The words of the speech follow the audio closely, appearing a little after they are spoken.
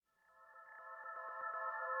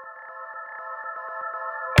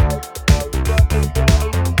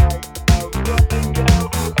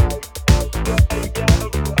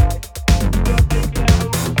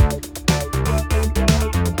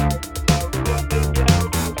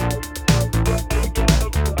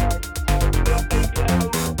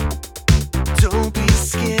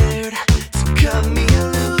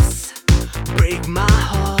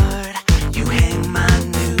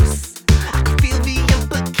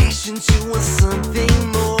Patience, you want something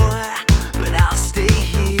more, but I'll stay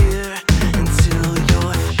here until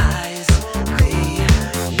your eyes, they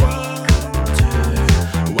wonder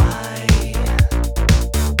why.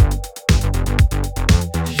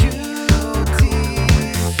 You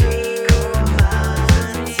deserve my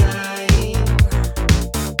time.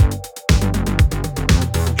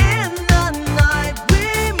 In the night we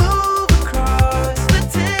move across the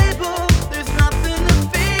table. There's nothing to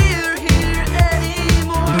fear here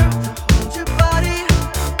anymore. Hold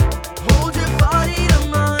your body to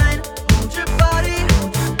mine. Hold your body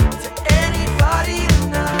to anybody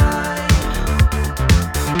tonight.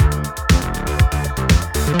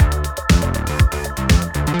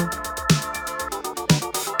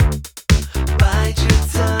 Bide your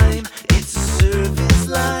time, it's a service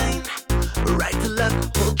line. Right to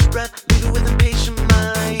left, hold your breath, leave it with impatient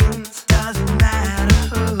minds. Doesn't matter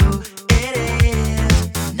who it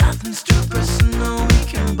is, nothing's too personal, we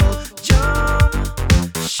can both jump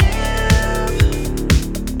ship.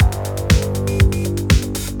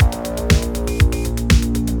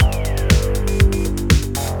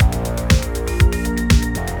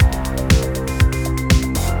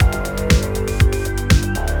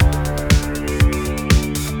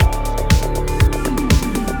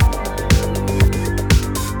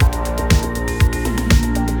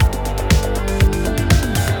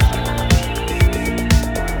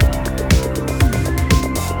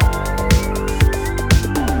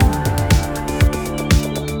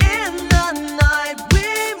 In the night we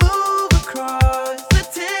move across the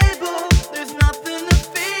table. There's nothing to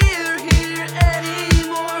fear here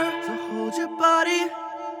anymore. So hold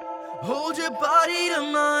your body to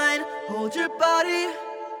mine. Hold your body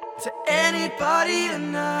to anybody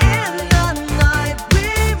tonight. In the